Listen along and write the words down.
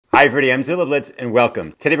Hi everybody, I'm Zilla Blitz and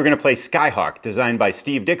welcome. Today we're going to play Skyhawk, designed by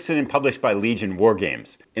Steve Dixon and published by Legion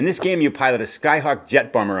Wargames. In this game you pilot a Skyhawk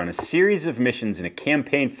jet bomber on a series of missions in a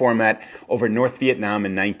campaign format over North Vietnam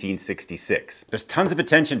in 1966. There's tons of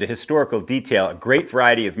attention to historical detail, a great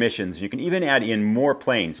variety of missions. You can even add in more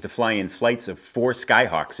planes to fly in flights of 4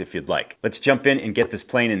 Skyhawks if you'd like. Let's jump in and get this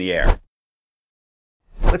plane in the air.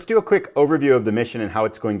 Let's do a quick overview of the mission and how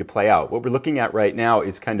it's going to play out. What we're looking at right now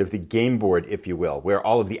is kind of the game board, if you will, where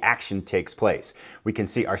all of the action takes place. We can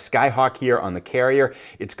see our Skyhawk here on the carrier.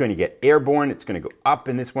 It's going to get airborne, it's going to go up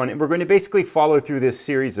in this one, and we're going to basically follow through this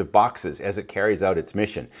series of boxes as it carries out its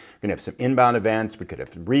mission. We're going to have some inbound events, we could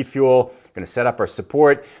have some refuel, we're going to set up our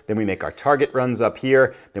support, then we make our target runs up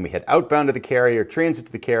here, then we head outbound to the carrier, transit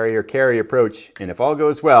to the carrier, carrier approach, and if all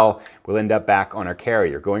goes well, we'll end up back on our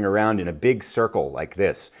carrier, going around in a big circle like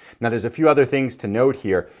this. Now there's a few other things to note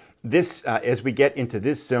here. This, as we get into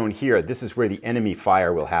this zone here, this is where the enemy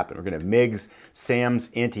fire will happen. We're going to have MiGs,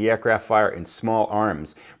 SAMs, anti-aircraft fire, and small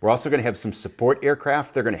arms. We're also going to have some support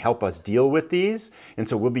aircraft. They're going to help us deal with these, and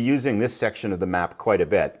so we'll be using this section of the map quite a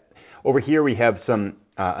bit. Over here we have some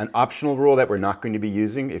an optional rule that we're not going to be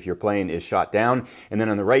using if your plane is shot down. And then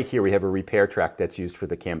on the right here we have a repair track that's used for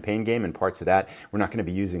the campaign game, and parts of that we're not going to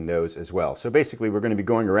be using those as well. So basically we're going to be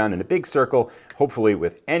going around in a big circle. Hopefully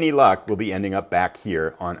with any luck we'll be ending up back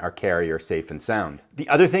here on our carrier safe and sound. The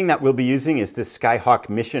other thing that we'll be using is this Skyhawk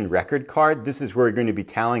mission record card. This is where we're going to be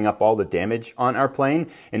tallying up all the damage on our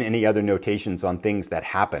plane and any other notations on things that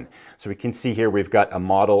happen. So we can see here we've got a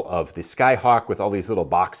model of the Skyhawk with all these little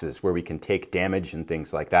boxes where we can take damage and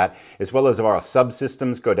things like that, as well as our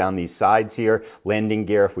subsystems go down these sides here. Landing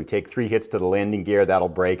gear, if we take 3 hits to the landing gear, that'll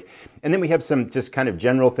break. And then we have some just kind of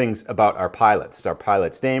general things about our pilot. This is our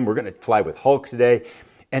pilot's name. We're going to fly with Hulk today.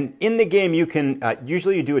 And in the game, you can,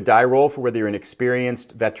 usually you do a die roll for whether you're an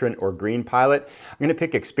experienced, veteran, or green pilot. I'm going to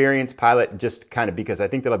pick experienced pilot just kind of because I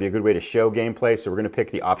think that'll be a good way to show gameplay, so we're going to pick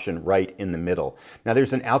the option right in the middle. Now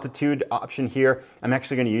there's an altitude option here. I'm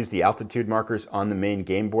actually going to use the altitude markers on the main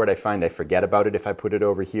game board. I find I forget about it if I put it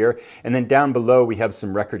over here. And then down below we have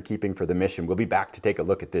some record keeping for the mission. We'll be back to take a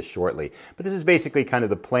look at this shortly. But this is basically kind of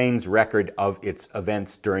the plane's record of its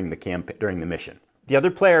events during the mission. The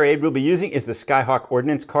other player aid we'll be using is the Skyhawk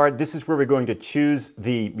Ordnance card. This is where we're going to choose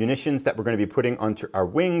the munitions that we're going to be putting onto our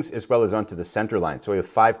wings as well as onto the center line. So we have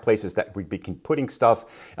 5 places that we'd be putting stuff,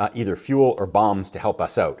 either fuel or bombs, to help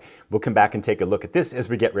us out. We'll come back and take a look at this as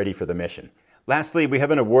we get ready for the mission. Lastly, we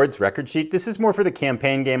have an awards record sheet. This is more for the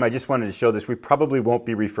campaign game. I just wanted to show this. We probably won't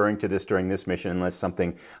be referring to this during this mission unless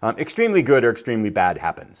something extremely good or extremely bad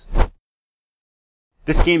happens.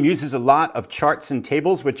 This game uses a lot of charts and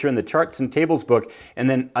tables, which are in the charts and tables book, and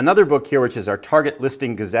then another book here, which is our target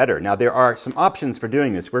listing gazetter. Now there are some options for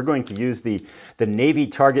doing this. We're going to use the Navy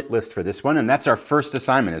target list for this one, and that's our first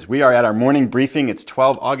assignment. As we are at our morning briefing, it's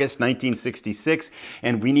 12 August 1966,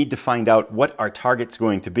 and we need to find out what our target's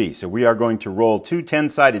going to be. So we are going to roll 2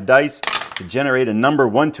 10-sided dice to generate a number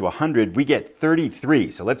 1 to 100. We get 33,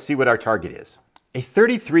 so let's see what our target is. A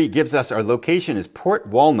 33 gives us our location is Port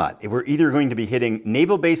Walnut. We're either going to be hitting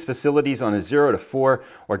naval base facilities on a 0 to 4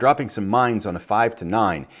 or dropping some mines on a 5 to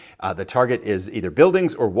 9. The target is either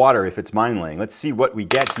buildings or water if it's mine laying. Let's see what we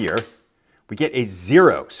get here. We get a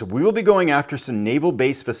 0. So we will be going after some naval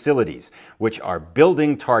base facilities, which are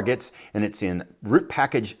building targets, and it's in route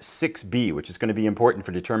package 6B, which is going to be important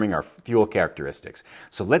for determining our fuel characteristics.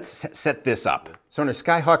 So let's set this up. So on our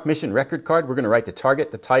Skyhawk mission record card, we're going to write the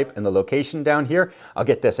target, the type, and the location down here. I'll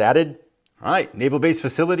get this added. All right, naval base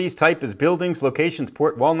facilities, type is buildings, locations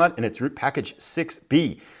Port Walnut, and it's route package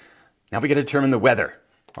 6B. Now we got to determine the weather.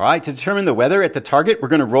 All right, to determine the weather at the target, we're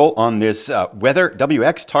going to roll on this weather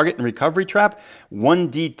WX target and recovery trap.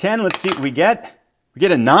 1d10, let's see what we get. We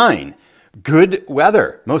get a 9. Good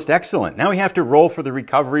weather, most excellent. Now we have to roll for the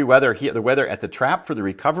recovery weather here, the weather at the trap for the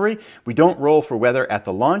recovery. We don't roll for weather at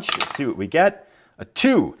the launch. Let's see what we get. A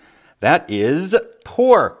 2. That is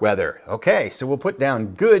poor weather. Okay, so we'll put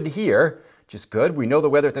down good here, just good. We know the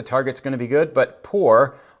weather at the target's going to be good, but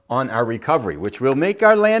poor on our recovery, which will make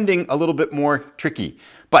our landing a little bit more tricky.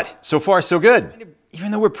 But so far, so good.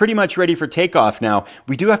 Even though we're pretty much ready for takeoff now,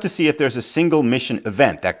 we do have to see if there's a single mission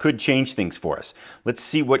event that could change things for us. Let's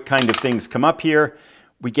see what kind of things come up here.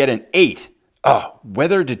 We get an 8. Oh,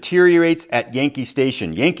 weather deteriorates at Yankee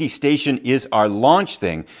Station. Yankee Station is our launch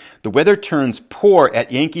thing. The weather turns poor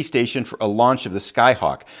at Yankee Station for a launch of the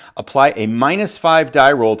Skyhawk. Apply a -5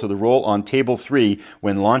 die roll to the roll on table 3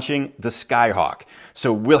 when launching the Skyhawk.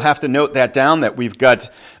 So we'll have to note that down, that we've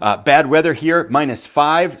got bad weather here,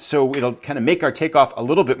 -5, so it'll kind of make our takeoff a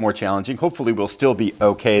little bit more challenging. Hopefully we'll still be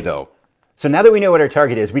okay though. So now that we know what our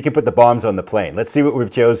target is, we can put the bombs on the plane. Let's see what we've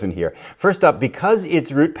chosen here. First up, because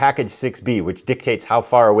it's route package 6B, which dictates how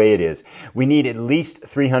far away it is, we need at least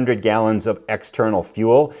 300 gallons of external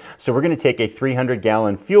fuel. So we're going to take a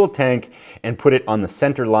 300-gallon fuel tank and put it on the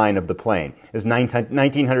center line of the plane. It's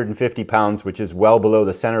 1,950 pounds, which is well below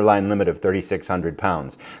the center line limit of 3,600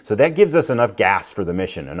 pounds. So that gives us enough gas for the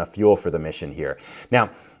mission, enough fuel for the mission here. Now,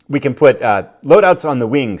 we can put loadouts on the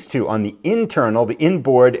wings too. On the internal, the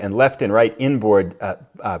inboard and left and right inboard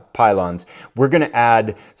pylons, we're going to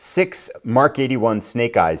add 6 Mark 81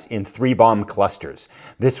 Snake Eyes in 3 bomb clusters.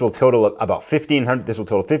 This will total about 1,500. This will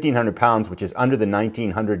total 1,500 pounds, which is under the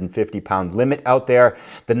 1,950 pound limit out there.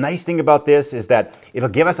 The nice thing about this is that it'll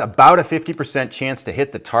give us about a 50% chance to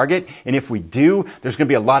hit the target. And if we do, there's going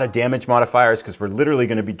to be a lot of damage modifiers because we're literally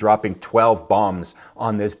going to be dropping 12 bombs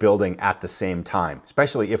on this building at the same time,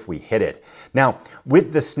 especially if we hit it. Now,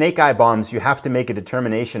 with the Snake Eye bombs, you have to make a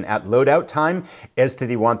determination at loadout time as to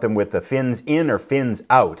do you want them with the fins in or fins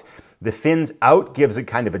out. The fins out gives it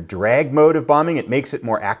kind of a drag mode of bombing. It makes it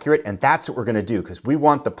more accurate, and that's what we're going to do because we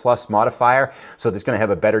want the plus modifier, so it's going to have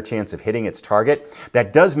a better chance of hitting its target.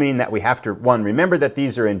 That does mean that we have to, one, remember that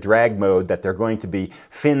these are in drag mode, that they're going to be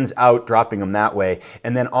fins out, dropping them that way,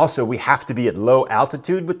 and then also we have to be at low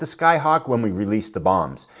altitude with the Skyhawk when we release the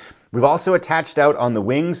bombs. We've also attached out on the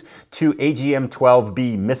wings 2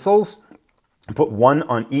 AGM-12B missiles. Put 1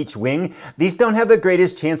 on each wing. These don't have the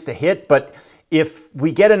greatest chance to hit, but if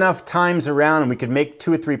we get enough times around and we could make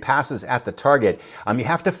 2 or 3 passes at the target, you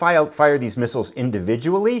have to fire these missiles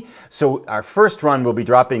individually. So our first run will be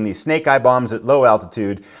dropping these Snake Eye bombs at low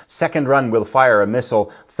altitude. Second run, we'll fire a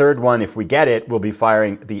missile. Third one, if we get it, we'll be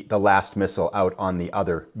firing the last missile out on the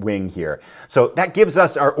other wing here. So that gives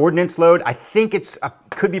us our ordnance load. I think it's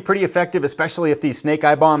could be pretty effective, especially if these Snake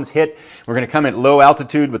Eye bombs hit. We're going to come at low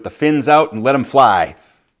altitude with the fins out and let them fly.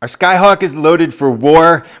 Our Skyhawk is loaded for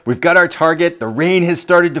war. We've got our target. The rain has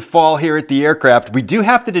started to fall here at the aircraft. We do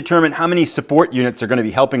have to determine how many support units are going to be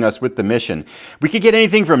helping us with the mission. We could get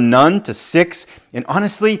anything from none to 6. And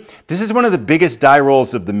honestly, this is one of the biggest die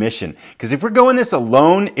rolls of the mission. Because if we're going this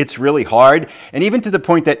alone, it's really hard. And even to the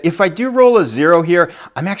point that if I do roll a 0 here,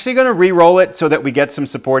 I'm actually going to re-roll it so that we get some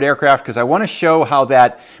support aircraft because I want to show how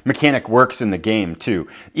that mechanic works in the game too.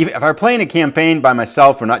 Even if I were playing a campaign by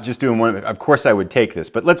myself or not just doing one, of course I would take this.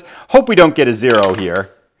 But let's hope we don't get a 0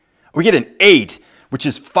 here. We get an 8, which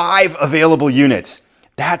is 5 available units.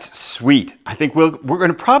 That's sweet. I think we're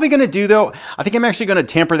probably going to do, though, I think I'm actually going to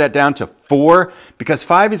tamper that down to 4 because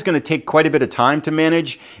 5 is going to take quite a bit of time to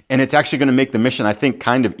manage, and it's actually going to make the mission, I think,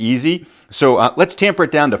 kind of easy. So let's tamper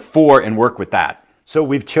it down to 4 and work with that. So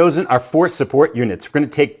we've chosen our 4 support units. We're going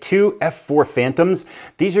to take 2 F4 Phantoms.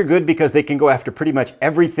 These are good because they can go after pretty much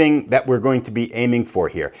everything that we're going to be aiming for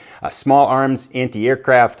here. Small arms,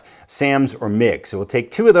 anti-aircraft, SAMs, or MiG. So we'll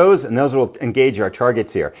take 2 of those, and those will engage our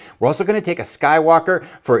targets here. We're also going to take a Skywalker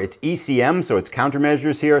for its ECM, so its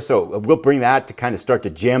countermeasures here. So we'll bring that to kind of start to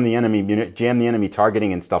jam the enemy unit, jam the enemy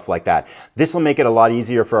targeting and stuff like that. This will make it a lot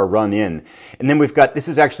easier for our run in. And then we've got, this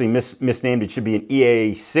is actually misnamed. It should be an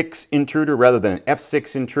EA6 intruder rather than an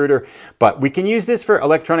F6 intruder. But we can use this for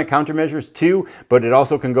electronic countermeasures too, but it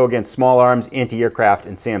also can go against small arms, anti-aircraft,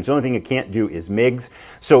 and SAMs. The only thing it can't do is MiGs.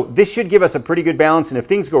 So this should give us a pretty good balance, and if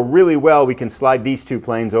things go really well, we can slide these 2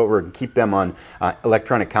 planes over and keep them on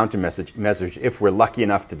electronic countermeasures if we're lucky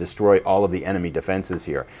enough to destroy all of the enemy defenses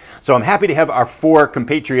here. So I'm happy to have our 4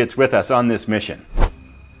 compatriots with us on this mission.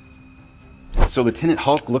 So Lieutenant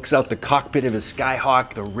Hulk looks out the cockpit of his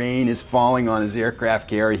Skyhawk. The rain is falling on his aircraft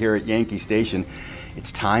carrier here at Yankee Station.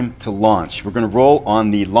 It's time to launch. We're going to roll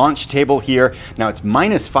on the launch table here. Now it's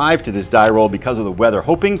 -5 to this die roll because of the weather.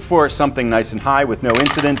 Hoping for something nice and high with no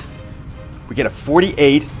incident. We get a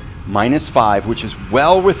 48 -5, which is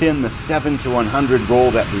well within the 7 to 100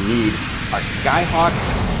 roll that we need. Our Skyhawk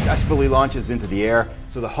successfully launches into the air.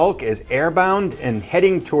 So the Hulk is airbound and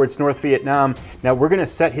heading towards North Vietnam. Now we're going to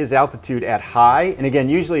set his altitude at high. And again,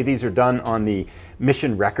 usually these are done on the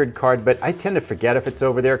mission record card, but I tend to forget if it's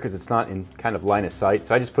over there because it's not in kind of line of sight.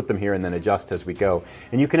 So I just put them here and then adjust as we go.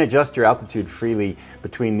 And you can adjust your altitude freely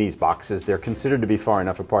between these boxes. They're considered to be far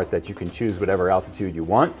enough apart that you can choose whatever altitude you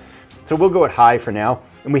want. So we'll go at high for now.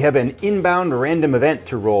 And we have an inbound random event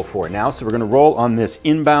to roll for now. So we're going to roll on this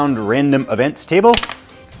inbound random events table.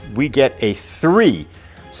 We get a 3.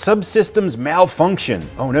 Subsystems malfunction.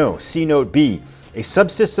 Oh no, C note B. A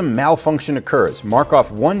subsystem malfunction occurs. Mark off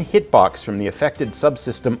 1 hitbox from the affected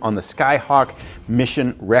subsystem on the Skyhawk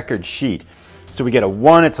mission record sheet. So we get a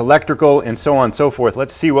 1, it's electrical, and so on and so forth.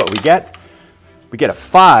 Let's see what we get. We get a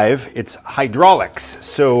 5, it's hydraulics.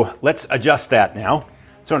 So let's adjust that now.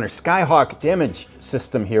 So in our Skyhawk damage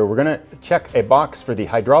system here, we're gonna check a box for the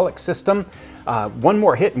hydraulic system. One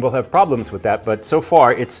more hit and we'll have problems with that, but so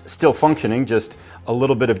far it's still functioning, just a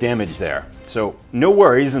little bit of damage there. So no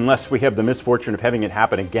worries unless we have the misfortune of having it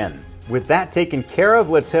happen again. With that taken care of,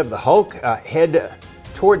 let's have the Hulk head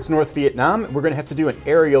towards North Vietnam. We're gonna have to do an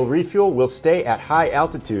aerial refuel. We'll stay at high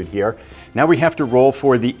altitude here. Now we have to roll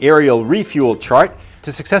for the aerial refuel chart.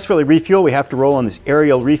 To successfully refuel, we have to roll on this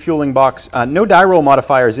aerial refueling box. No die roll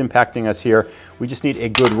modifiers impacting us here. We just need a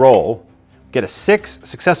good roll. Get a 6,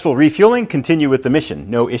 successful refueling, continue with the mission.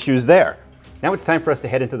 No issues there. Now it's time for us to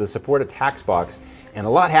head into the support attacks box, and a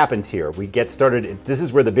lot happens here. We get started, this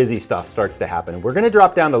is where the busy stuff starts to happen. We're gonna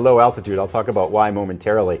drop down to low altitude. I'll talk about why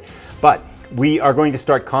momentarily. But we are going to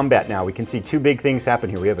start combat now. We can see two big things happen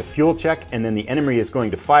here. We have a fuel check, and then the enemy is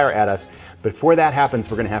going to fire at us. Before that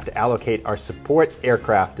happens, we're gonna have to allocate our support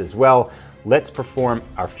aircraft as well. Let's perform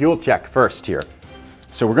our fuel check first here.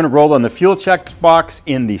 So we're gonna roll on the fuel check box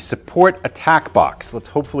in the support attack box.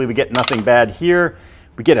 Hopefully we get nothing bad here.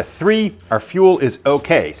 We get a 3, our fuel is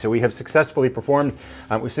okay. So we have successfully performed,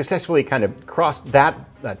 we successfully kind of crossed that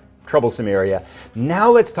troublesome area. Now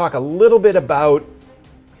let's talk a little bit about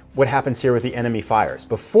what happens here with the enemy fires.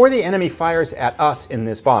 Before the enemy fires at us in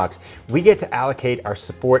this box, we get to allocate our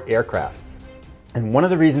support aircraft. And one of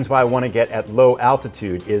the reasons why I want to get at low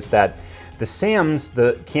altitude is that the SAMs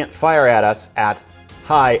can't fire at us at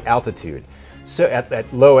high altitude, so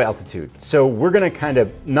at low altitude. So we're going to kind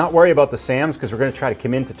of not worry about the SAMs because we're going to try to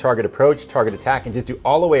come into target approach, target attack, and just do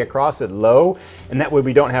all the way across at low, and that way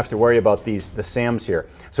we don't have to worry about the SAMs here.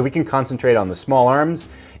 So we can concentrate on the small arms,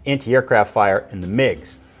 anti-aircraft fire, and the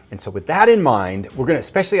MiGs. And so with that in mind,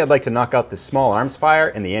 especially I'd like to knock out the small arms fire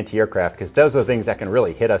and the anti-aircraft because those are the things that can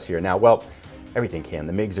really hit us here. Now, well, everything can.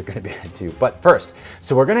 The MiGs are going to be hit too. But first,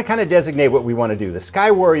 so we're going to kind of designate what we want to do. The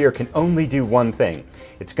Sky Warrior can only do one thing.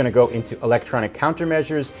 It's going to go into electronic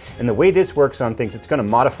countermeasures. And the way this works on things, it's going to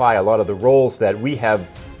modify a lot of the roles that we have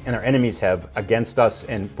and our enemies have against us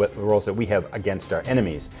and what the roles that we have against our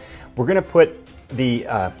enemies. We're going to put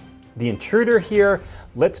the intruder here.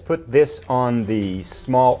 Let's put this on the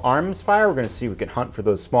small arms fire. We're going to see if we can hunt for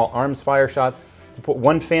those small arms fire shots. We'll put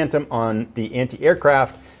one Phantom on the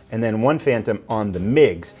anti-aircraft and then one Phantom on the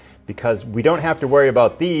MiGs because we don't have to worry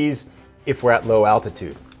about these if we're at low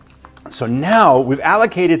altitude. So now we've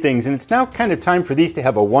allocated things and it's now kind of time for these to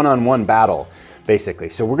have a one-on-one battle, basically.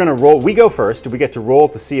 So we're going to roll. We go first. We get to roll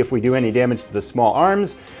to see if we do any damage to the small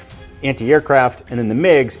arms, anti-aircraft, and then the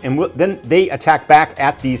MiGs, and then they attack back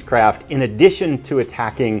at these craft in addition to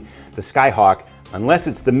attacking the Skyhawk, unless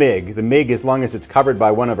it's the MiG. The MiG, as long as it's covered by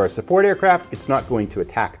one of our support aircraft, it's not going to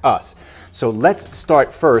attack us. So let's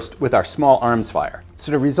start first with our small arms fire.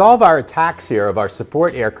 So to resolve our attacks here of our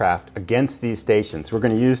support aircraft against these stations, we're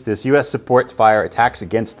going to use this US support fire attacks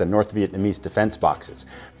against the North Vietnamese defense boxes.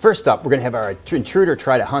 First up, we're going to have our intruder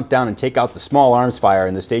try to hunt down and take out the small arms fire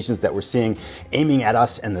in the stations that we're seeing aiming at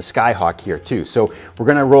us and the Skyhawk here too. So we're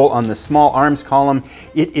going to roll on the small arms column.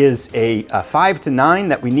 It is a 5 to 9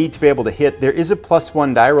 that we need to be able to hit. There is a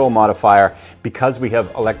 +1 die roll modifier because we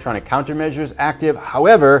have electronic countermeasures active.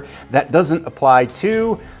 However, that doesn't apply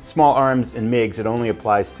to small arms and MiGs. It only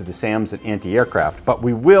applies to the SAMs and anti-aircraft. But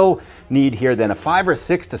we will need here then a 5 or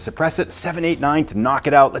 6 to suppress it, 7, 8, 9 to knock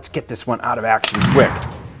it out. Let's get this one out of action quick.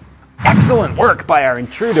 Excellent work by our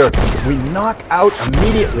intruder. We knock out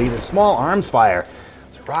immediately the small arms fire.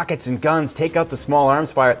 So rockets and guns take out the small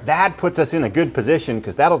arms fire. That puts us in a good position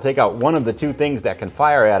because that'll take out one of the two things that can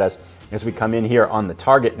fire at us as we come in here on the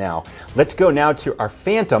target now. Let's go now to our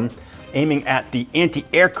Phantom aiming at the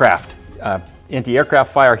anti-aircraft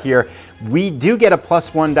fire here. We do get a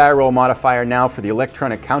 +1 die roll modifier now for the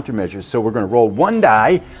electronic countermeasures. So we're going to roll 1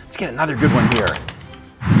 die. Let's get another good one here.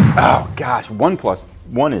 Oh gosh, 1 +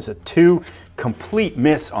 1 is a 2. Complete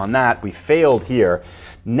miss on that. We failed here.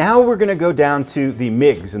 Now we're going to go down to the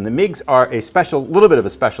MiGs, and the MiGs are a little bit of a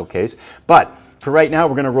special case, but for right now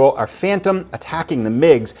we're going to roll our Phantom attacking the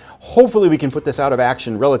MiGs. Hopefully we can put this out of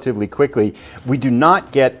action relatively quickly. We do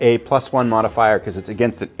not get a +1 modifier because it's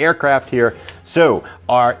against an aircraft here. So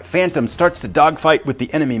our Phantom starts to dogfight with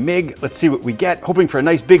the enemy MiG. Let's see what we get, hoping for a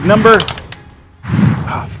nice big number.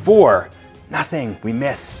 4. Nothing. We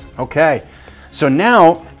miss. Okay. So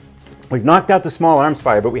now we've knocked out the small arms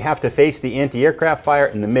fire, but we have to face the anti-aircraft fire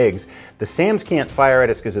and the MiGs. The SAMs can't fire at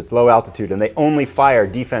us because it's low altitude, and they only fire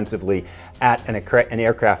defensively at an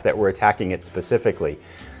aircraft that we're attacking it specifically.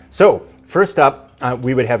 So first up,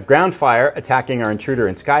 we would have ground fire attacking our intruder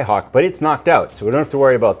and Skyhawk, but it's knocked out, so we don't have to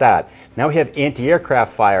worry about that. Now we have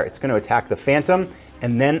anti-aircraft fire. It's going to attack the Phantom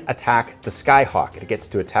and then attack the Skyhawk. It gets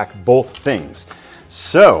to attack both things.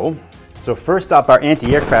 So So first up, our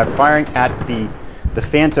anti-aircraft firing at the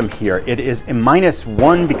Phantom here. It is a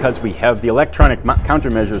 -1 because we have the electronic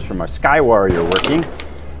countermeasures from our Sky Warrior working.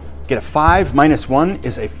 Get a 5, -1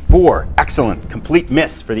 is a 4. Excellent, complete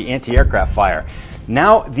miss for the anti-aircraft fire.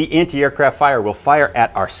 Now the anti-aircraft fire will fire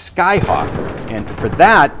at our Skyhawk, and for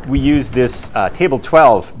that we use this table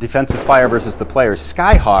 12 defensive fire versus the player's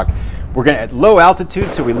Skyhawk. We're going to at low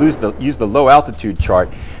altitude, so we use the low altitude chart.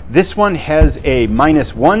 This one has a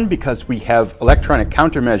 -1 because we have electronic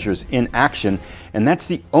countermeasures in action, and that's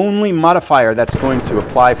the only modifier that's going to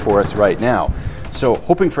apply for us right now. So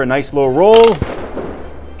hoping for a nice low roll.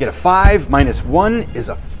 Get a 5, -1 is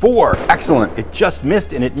a 4. Excellent. It just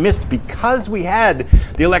missed, and it missed because we had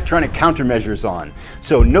the electronic countermeasures on.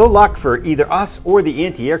 So no luck for either us or the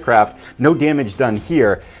anti-aircraft. No damage done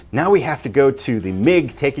here. Now we have to go to the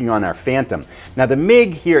MiG taking on our Phantom. Now the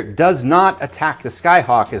MiG here does not attack the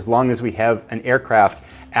Skyhawk as long as we have an aircraft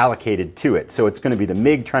allocated to it. So it's going to be the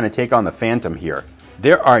MiG trying to take on the Phantom here.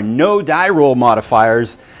 There are no die roll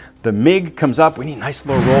modifiers. The MiG comes up. We need a nice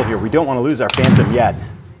low roll here. We don't want to lose our Phantom yet.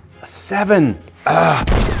 A 7.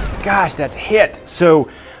 Gosh, that's hit. So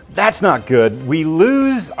that's not good. We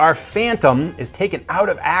lose our Phantom, is taken out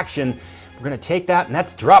of action. We're going to take that, and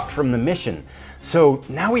that's dropped from the mission. So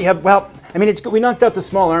now we have, well, I mean, we knocked out the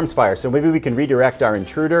small arms fire, so maybe we can redirect our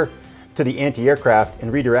intruder to the anti-aircraft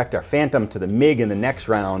and redirect our Phantom to the MiG in the next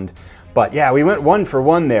round. But yeah, we went 1 for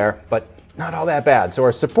 1 there, but not all that bad. So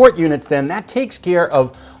our support units then, that takes care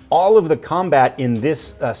of all of the combat in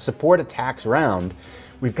this support attacks round.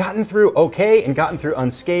 We've gotten through okay and gotten through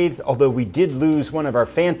unscathed, although we did lose one of our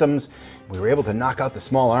Phantoms. We were able to knock out the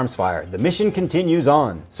small arms fire. The mission continues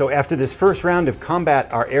on. So after this first round of combat,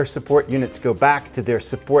 our air support units go back to their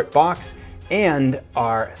support box, and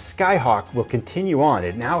our Skyhawk will continue on.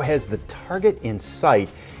 It now has the target in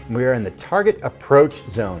sight, and we are in the target approach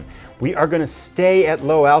zone. We are going to stay at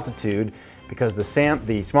low altitude because the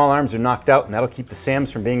small arms are knocked out, and that'll keep the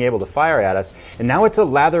SAMs from being able to fire at us. And now it's a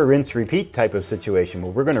lather, rinse, repeat type of situation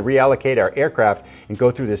where we're going to reallocate our aircraft and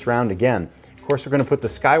go through this round again. Of course, we're going to put the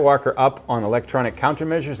Skywalker up on electronic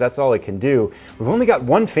countermeasures. That's all it can do. We've only got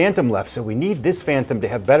 1 Phantom left, so we need this Phantom to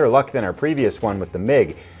have better luck than our previous one with the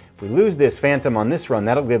MiG. If we lose this Phantom on this run,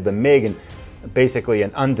 that'll give the MiG and basically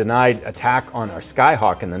an undenied attack on our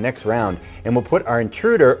Skyhawk in the next round, and we'll put our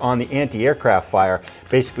intruder on the anti-aircraft fire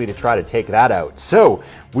basically to try to take that out. So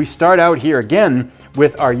we start out here again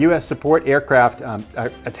with our US support aircraft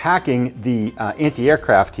attacking the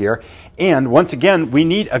anti-aircraft here, and once again we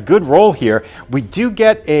need a good roll here. We do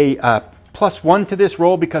get a +1 to this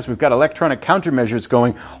roll because we've got electronic countermeasures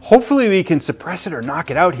going. Hopefully we can suppress it or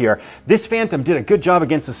knock it out here. This Phantom did a good job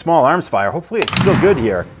against the small arms fire. Hopefully it's still good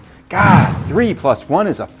here. God, 3 + 1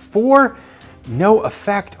 is a 4. No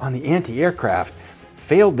effect on the anti-aircraft.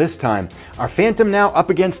 Failed this time. Our Phantom now up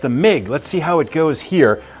against the MiG. Let's see how it goes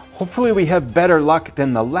here. Hopefully we have better luck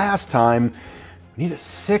than the last time. We need a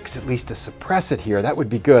 6 at least to suppress it here. That would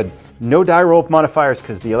be good. No die roll modifiers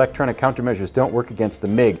because the electronic countermeasures don't work against the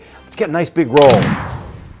MiG. Let's get a nice big roll.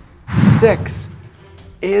 6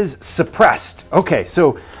 is suppressed. Okay,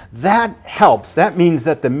 so that helps. That means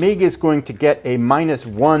that the MiG is going to get a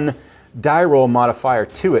 -1 die roll modifier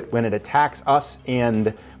to it when it attacks us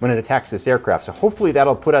and when it attacks this aircraft. So hopefully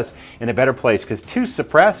that'll put us in a better place, because 2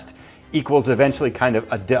 suppressed equals eventually kind of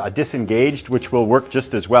a disengaged, which will work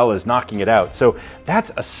just as well as knocking it out. So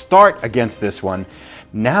that's a start against this one.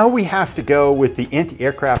 Now we have to go with the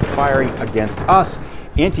anti-aircraft firing against us,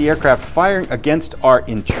 anti-aircraft firing against our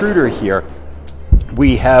intruder here.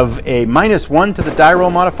 We have a -1 to the die roll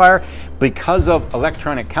modifier because of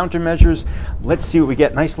electronic countermeasures. Let's see what we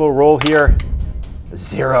get. Nice low roll here.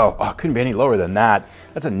 0. Oh, couldn't be any lower than that.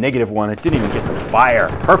 That's a -1. It didn't even get to fire.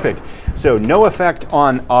 Perfect. So no effect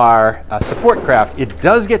on our support craft. It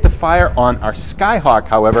does get to fire on our Skyhawk,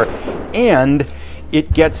 however, and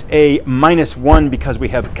it gets a -1 because we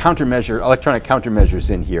have electronic countermeasures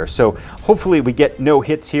in here. So hopefully we get no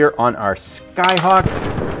hits here on our Skyhawk.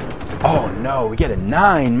 Oh no, we get a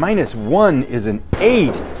 9. -1 is an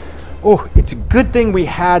 8. Oh, it's a good thing we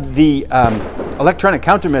had the electronic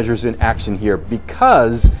countermeasures in action here,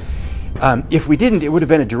 because if we didn't, it would have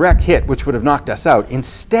been a direct hit, which would have knocked us out.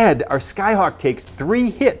 Instead, our Skyhawk takes 3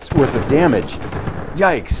 hits worth of damage.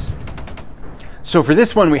 Yikes. So for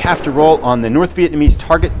this one, we have to roll on the North Vietnamese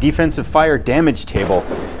target defensive fire damage table.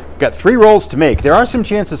 Got 3 rolls to make. There are some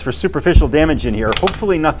chances for superficial damage in here.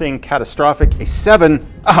 Hopefully nothing catastrophic. A 7.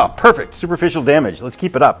 Ah, perfect. Superficial damage. Let's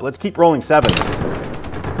keep it up. Let's keep rolling 7s.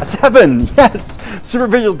 A 7. Yes.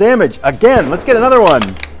 Superficial damage. Again. Let's get another one.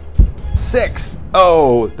 6.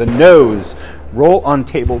 Oh, the nose. Roll on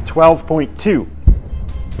table 12.2.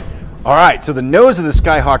 All right, so the nose of the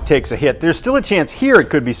Skyhawk takes a hit. There's still a chance here it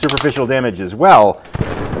could be superficial damage as well.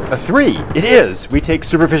 A 3, it is. We take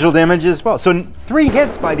superficial damage as well. So 3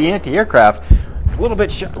 hits by the anti-aircraft. A little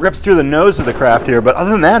bit rips through the nose of the craft here, but other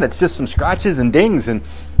than that, it's just some scratches and dings. And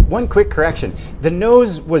one quick correction, the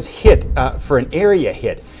nose was hit for an area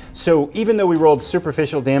hit. So even though we rolled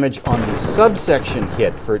superficial damage on the subsection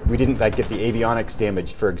hit, we didn't get the avionics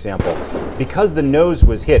damage, for example, because the nose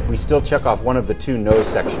was hit, we still check off one of the 2 nose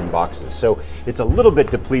section boxes. So it's a little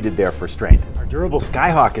bit depleted there for strength. Our durable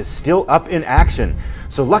Skyhawk is still up in action.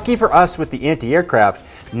 So lucky for us with the anti-aircraft,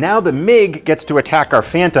 now the MiG gets to attack our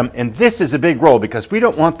Phantom, and this is a big roll because we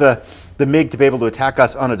don't want the MiG to be able to attack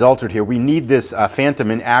us unadulterated here. We need this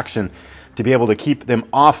Phantom in action to be able to keep them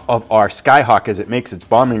off of our Skyhawk as it makes its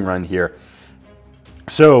bombing run here.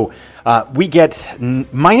 So we get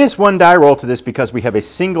 -1 die roll to this because we have a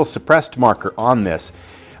single suppressed marker on this.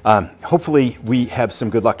 Hopefully we have some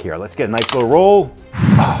good luck here. Let's get a nice little roll.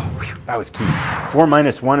 Oh, whew, that was key. 4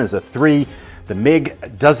 - 1 is a 3. The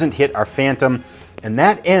MiG doesn't hit our Phantom, and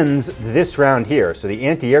that ends this round here. So the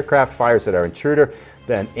anti-aircraft fires at our intruder,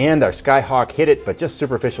 and our Skyhawk hit it, but just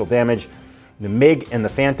superficial damage. The MiG and the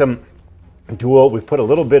Phantom duel, we've put a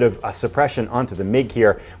little bit of suppression onto the MiG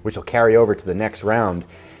here, which will carry over to the next round.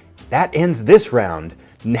 That ends this round.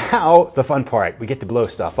 Now the fun part, we get to blow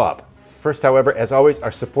stuff up. First, however, as always,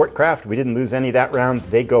 our support craft, we didn't lose any that round.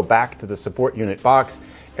 They go back to the support unit box.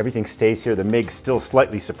 Everything stays here. The MiG's still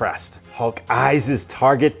slightly suppressed. Hulk eyes his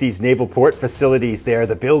target, these naval port facilities there.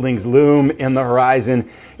 The buildings loom in the horizon.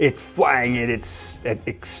 It's flying at its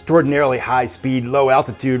extraordinarily high speed, low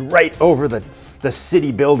altitude, right over the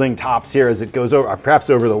city building tops here as it goes over, or perhaps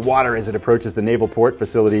over the water as it approaches the naval port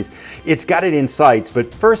facilities. It's got it in sights,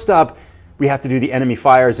 but first up, we have to do the enemy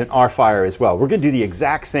fires and our fire as well. We're going to do the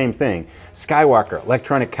exact same thing. Skywalker,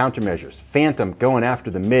 electronic countermeasures, Phantom going after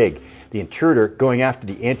the MiG, the intruder going after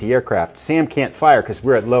the anti-aircraft. Sam can't fire because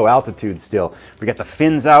we're at low altitude still. We got the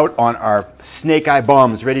fins out on our snake eye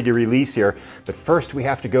bombs ready to release here, but first we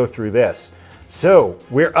have to go through this. So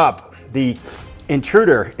we're up. The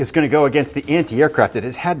intruder is going to go against the anti-aircraft. It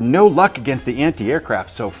has had no luck against the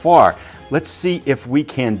anti-aircraft so far. Let's see if we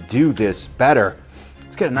can do this better.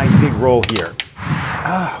 Let's get a nice big roll here.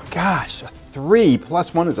 Oh gosh, a 3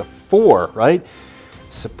 + 1 is a 4, right?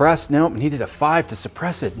 Suppress, nope, needed a 5 to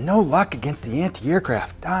suppress it. No luck against the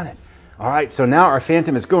anti-aircraft, darn it. All right, so now our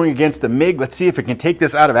Phantom is going against the MiG. Let's see if it can take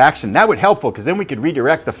this out of action. That would be helpful because then we could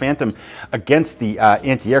redirect the Phantom against the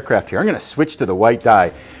anti-aircraft here. I'm gonna switch to the white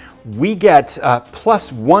die. We get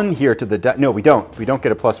 +1 here to the die. No, we don't. We don't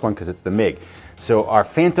get a +1 because it's the MiG. So our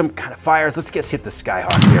Phantom kind of fires. Let's get hit the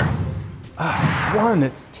Skyhawk here. 1,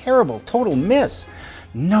 it's terrible, total miss.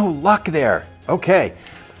 No luck there. Okay,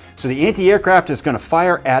 so the anti-aircraft is going to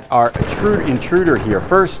fire at our intruder here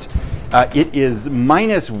first. It is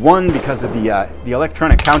 -1 because of the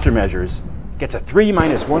electronic countermeasures. Gets a 3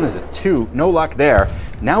 - 1 is a 2. No luck there.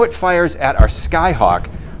 Now it fires at our Skyhawk.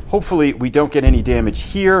 Hopefully we don't get any damage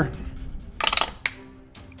here.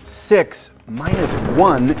 6 -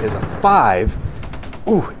 1 is a 5.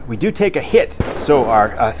 Ooh, we do take a hit. So our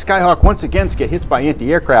Skyhawk once again gets hit by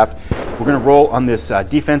anti-aircraft. We're going to roll on this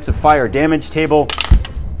defensive fire damage table.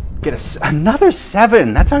 Get another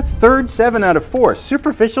 7. That's our third 7 out of 4.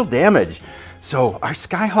 Superficial damage. So our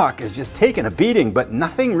Skyhawk is just taking a beating, but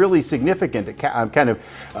nothing really significant kind of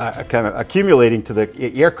accumulating to the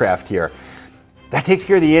aircraft here. That takes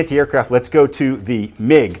care of the anti-aircraft. Let's go to the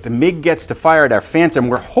MiG. The MiG gets to fire at our Phantom.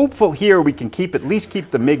 We're hopeful here we can at least keep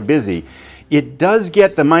the MiG busy. It does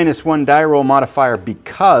get the -1 die roll modifier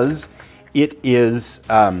because it is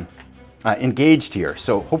engaged here.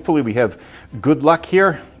 So hopefully we have good luck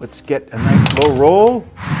here. Let's get a nice low roll.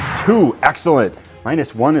 2, excellent.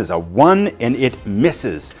 -1 is a 1 and it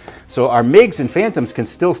misses. So our MiGs and Phantoms can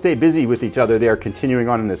still stay busy with each other. They are continuing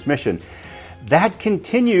on in this mission. That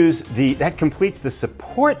completes the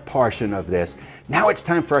support portion of this. Now it's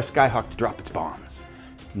time for our Skyhawk to drop its bombs.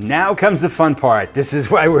 Now comes the fun part. This is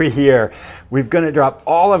why we're here. We're going to drop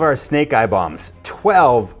all of our snake eye bombs,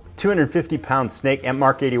 12 250-pound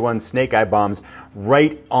Mark 81 snake eye bombs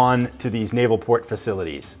right on to these naval port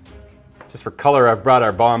facilities. Just for color, I've brought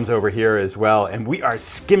our bombs over here as well, and we are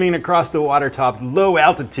skimming across the water tops, low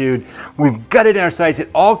altitude. We've got it in our sights. It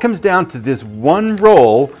all comes down to this one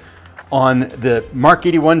roll on the Mark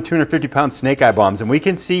 81 250-pound snake eye bombs, and we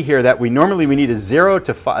can see here that we need a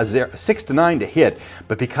 6 to 9 to hit,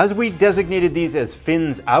 but because we designated these as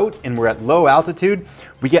fins out and we're at low altitude,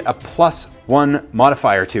 we get a +1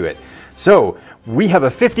 modifier to it. So we have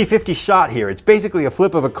a 50-50 shot here. It's basically a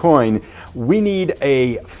flip of a coin. We need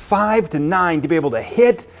a 5 to 9 to be able to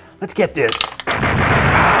hit. Let's get this.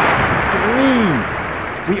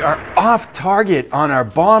 We are off target on our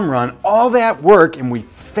bomb run. All that work and we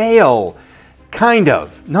fail. Kind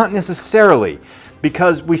of, not necessarily,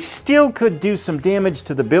 because we still could do some damage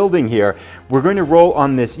to the building here. We're going to roll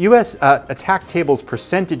on this US attack table's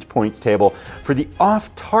percentage points table for the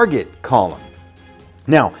off target column.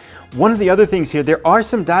 Now, one of the other things here, there are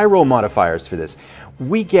some die roll modifiers for this.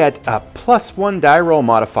 We get a +1 die roll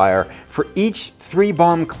modifier for each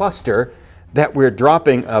 3-bomb cluster that we're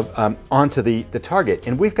dropping onto the target.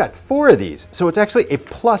 And we've got 4 of these. So it's actually a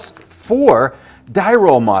 +4 die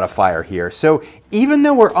roll modifier here. So even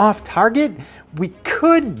though we're off target, we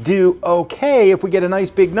could do okay if we get a nice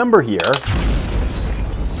big number here.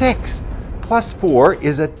 6 + 4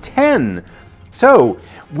 is a 10. So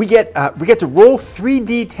we get to roll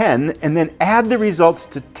 3d10 and then add the results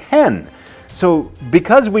to 10. So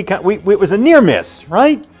because it was a near miss,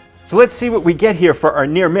 right? So let's see what we get here for our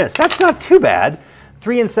near miss. That's not too bad.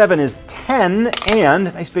 3 and 7 is 10,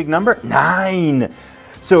 and nice big number, 9.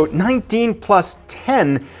 So 19 plus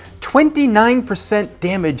 10, 29%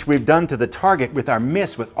 damage we've done to the target with our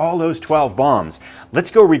miss with all those 12 bombs.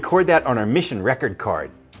 Let's go record that on our mission record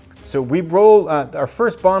card. So we roll, our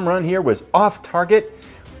first bomb run here was off target,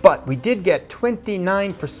 but we did get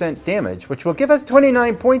 29% damage, which will give us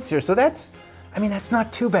 29 points here. So that's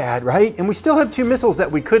not too bad, right? And we still have 2 missiles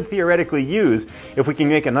that we could theoretically use if we can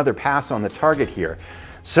make another pass on the target here.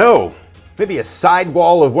 So maybe a side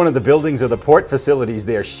wall of one of the buildings of the port facilities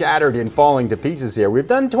there shattered and falling to pieces here. We've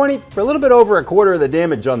done a little bit over a quarter of the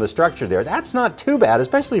damage on the structure there. That's not too bad,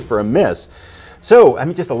 especially for a miss. So,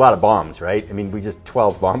 just a lot of bombs, right? we just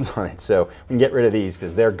 12 bombs on it, so we can get rid of these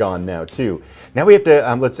because they're gone now too. Now we have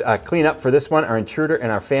to, let's clean up for this one. Our intruder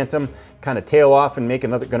and our phantom kind of tail off and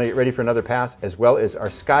gonna get ready for another pass, as well as our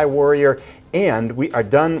Sky Warrior. And we are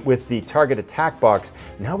done with the target attack box.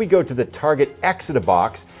 Now we go to the target exit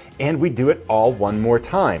box and we do it all one more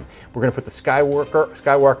time. We're gonna put the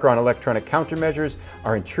Skywalker on electronic countermeasures,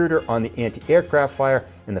 our intruder on the anti-aircraft fire,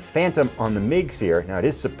 and the phantom on the MiGs here. Now it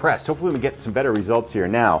is suppressed. Hopefully we get some better results here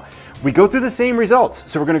now. We go through the same results.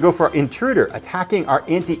 So we're gonna go for our intruder attacking our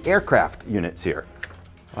anti-aircraft units here.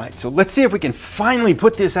 All right, so let's see if we can finally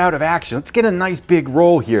put this out of action. Let's get a nice big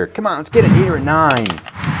roll here. Come on, let's get an 8 or a 9.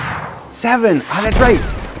 7, that's right.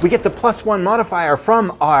 We get the +1 modifier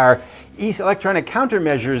from our East electronic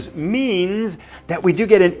countermeasures, means that we do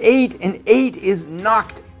get an 8, and 8 is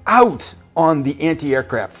knocked out on the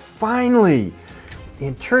anti-aircraft. Finally, the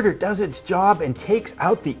intruder does its job and takes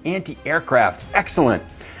out the anti-aircraft. Excellent.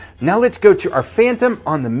 Now let's go to our phantom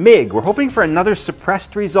on the MiG. We're hoping for another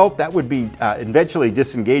suppressed result. That would be eventually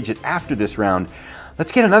disengage it after this round.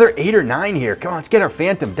 Let's get another 8 or 9 here. Come on, let's get our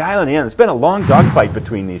phantom dialing in. It's been a long dogfight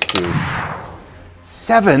between these two.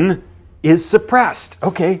 7 is suppressed.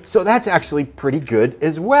 Okay, so that's actually pretty good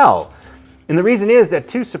as well. And the reason is that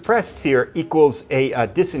 2 suppressed here equals a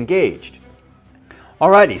disengaged.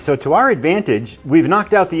 Alrighty, so to our advantage, we've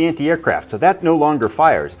knocked out the anti-aircraft, so that no longer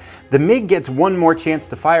fires. The MiG gets 1 more chance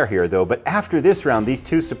to fire here though, but after this round, these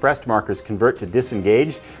 2 suppressed markers convert to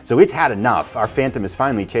disengaged, so it's had enough. Our phantom has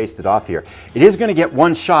finally chased it off here. It is going to get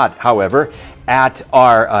 1 shot, however, at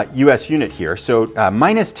our US unit here, so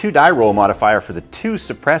 -2 die roll modifier for the 2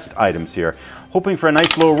 suppressed items here. Hoping for a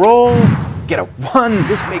nice low roll, get a 1,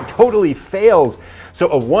 this MiG totally fails. So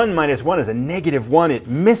a 1 minus 1 is a -1. It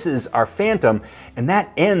misses our phantom, and that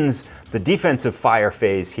ends the defensive fire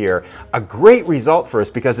phase here. A great result for us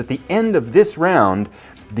because at the end of this round,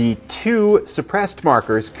 the 2 suppressed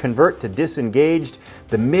markers convert to disengaged.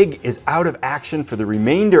 The MiG is out of action for the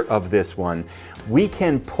remainder of this one. We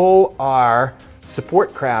can pull our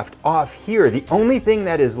support craft off here. The only thing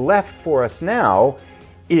that is left for us now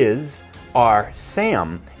is our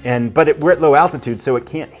SAM, but we're at low altitude, so it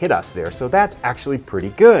can't hit us there. So that's actually pretty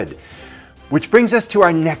good. Which brings us to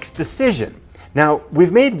our next decision. Now,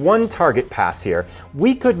 we've made 1 target pass here.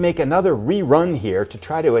 We could make another rerun here to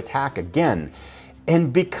try to attack again.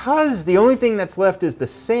 And because the only thing that's left is the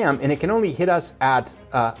SAM, and it can only hit us at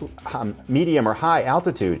medium or high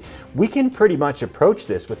altitude, we can pretty much approach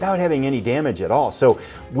this without having any damage at all. So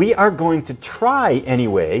we are going to try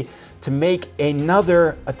anyway to make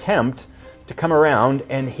another attempt to come around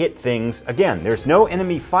and hit things again. There's no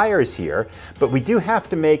enemy fires here, but we do have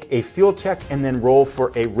to make a fuel check and then roll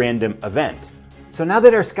for a random event. So now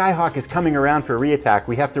that our Skyhawk is coming around for a reattack,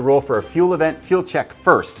 we have to roll for a fuel check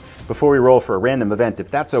first before we roll for a random event.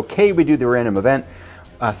 If that's okay, we do the random event.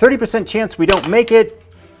 30% chance we don't make it.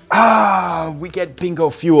 We get bingo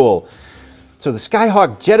fuel. So the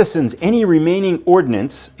Skyhawk jettisons any remaining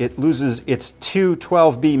ordnance. It loses its 2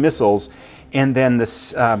 12B missiles, and then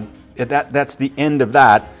this, that's the end of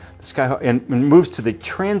that. Skyhawk, and moves to the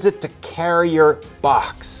transit to carrier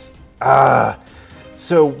box.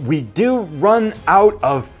 So we do run out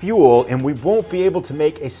of fuel, and we won't be able to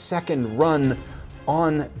make a second run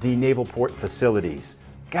on the naval port facilities.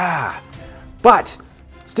 But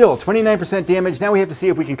still, 29% damage. Now we have to see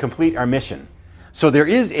if we can complete our mission. So there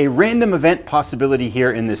is a random event possibility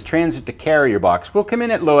here in this transit to carrier box. We'll come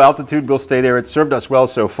in at low altitude, we'll stay there. It's served us well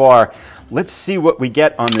so far. Let's see what we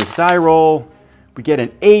get on this die roll. We get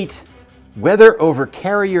an 8. Weather over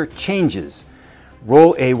carrier changes.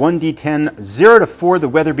 Roll a 1d10, 0 to 4, the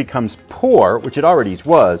weather becomes poor, which it already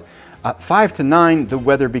was. 5 to 9, the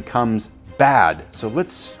weather becomes bad. So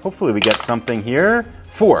hopefully we get something here.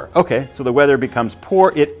 4, okay, so the weather becomes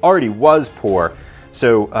poor. It already was poor.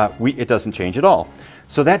 So it doesn't change at all.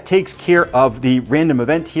 So that takes care of the random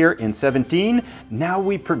event here in 17. Now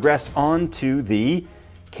we progress on to the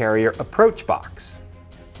carrier approach box.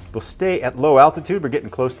 We'll stay at low altitude. We're getting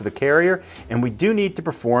close to the carrier, and we do need to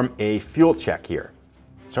perform a fuel check here.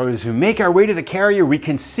 So as we make our way to the carrier, we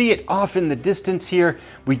can see it off in the distance here.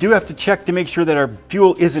 We do have to check to make sure that our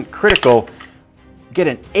fuel isn't critical. Get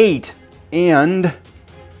an 8, and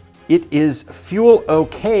it is fuel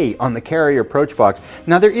okay on the carrier approach box.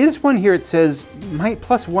 Now there is one here, it says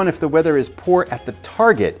 +1 if the weather is poor at the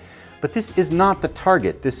target, but this is not the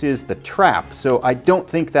target, this is the trap. So I don't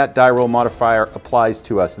think that die roll modifier applies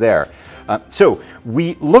to us there. So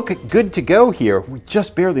we look good to go here. We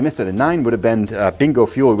just barely missed it. A 9 would have been bingo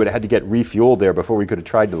fuel. We would have had to get refueled there before we could have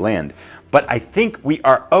tried to land. But I think we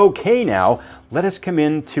are okay now. Let us come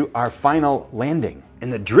into our final landing. In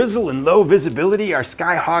the drizzle and low visibility, our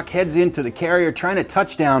Skyhawk heads into the carrier, trying to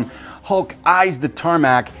touch down. Hulk eyes the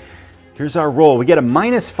tarmac. Here's our roll. We get a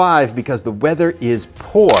 -5 because the weather is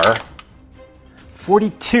poor.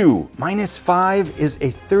 42. -5 is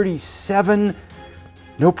a 37.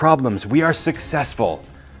 No problems. We are successful.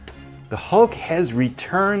 The Hulk has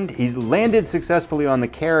returned. He's landed successfully on the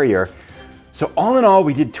carrier. So all in all,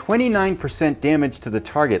 we did 29% damage to the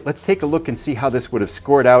target. Let's take a look and see how this would have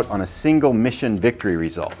scored out on a single mission victory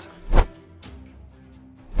result.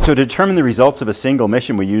 So to determine the results of a single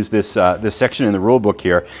mission, we use this section in the rule book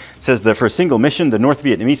here. It says that for a single mission, the North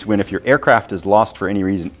Vietnamese win if your aircraft is lost for any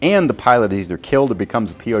reason and the pilot is either killed or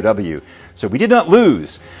becomes a POW. So we did not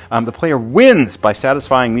lose. The player wins by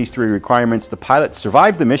satisfying these 3 requirements. The pilot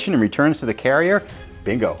survived the mission and returns to the carrier.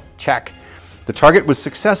 Bingo, check. The target was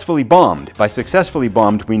successfully bombed. By successfully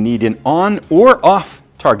bombed, we need an on or off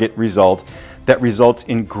target result that results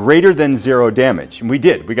in greater than 0 damage. And we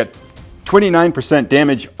did. We got 29%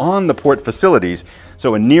 damage on the port facilities.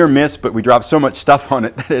 So a near miss, but we dropped so much stuff on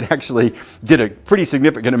it that it actually did a pretty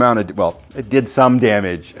significant amount of, well, it did some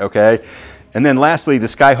damage, okay? And then lastly, the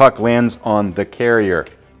Skyhawk lands on the carrier,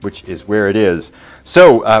 which is where it is.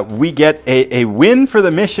 So we get a win for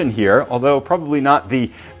the mission here, although probably not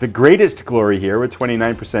the greatest glory here, with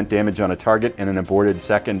 29% damage on a target and an aborted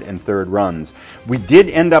second and third runs. We did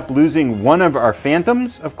end up losing one of our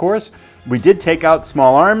Phantoms, of course. We did take out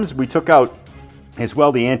small arms. We took out as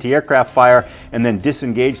well the anti-aircraft fire, and then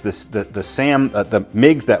disengaged the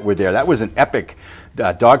MiGs that were there. That was an epic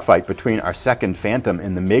dogfight between our second Phantom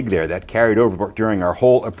and the MiG there that carried over during our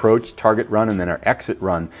whole approach, target run, and then our exit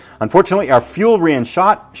run. Unfortunately, our fuel ran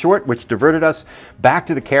short, which diverted us back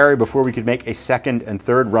to the carrier before we could make a second and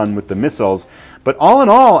third run with the missiles. But all in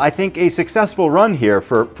all, I think a successful run here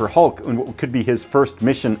for Hulk in what could be his first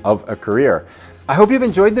mission of a career. I hope you've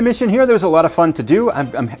enjoyed the mission here. There was a lot of fun to do.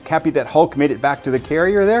 I'm happy that Hulk made it back to the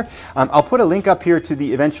carrier there. I'll put a link up here to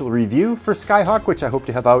the eventual review for Skyhawk, which I hope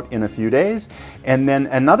to have out in a few days. And then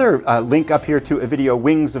another link up here to a video,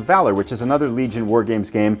 Wings of Valor, which is another Legion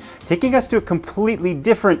Wargames game, taking us to a completely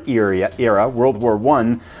different era, World War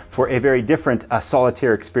I, for a very different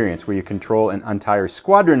solitaire experience where you control an entire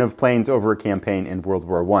squadron of planes over a campaign in World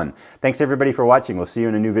War I. Thanks everybody for watching. We'll see you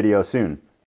in a new video soon.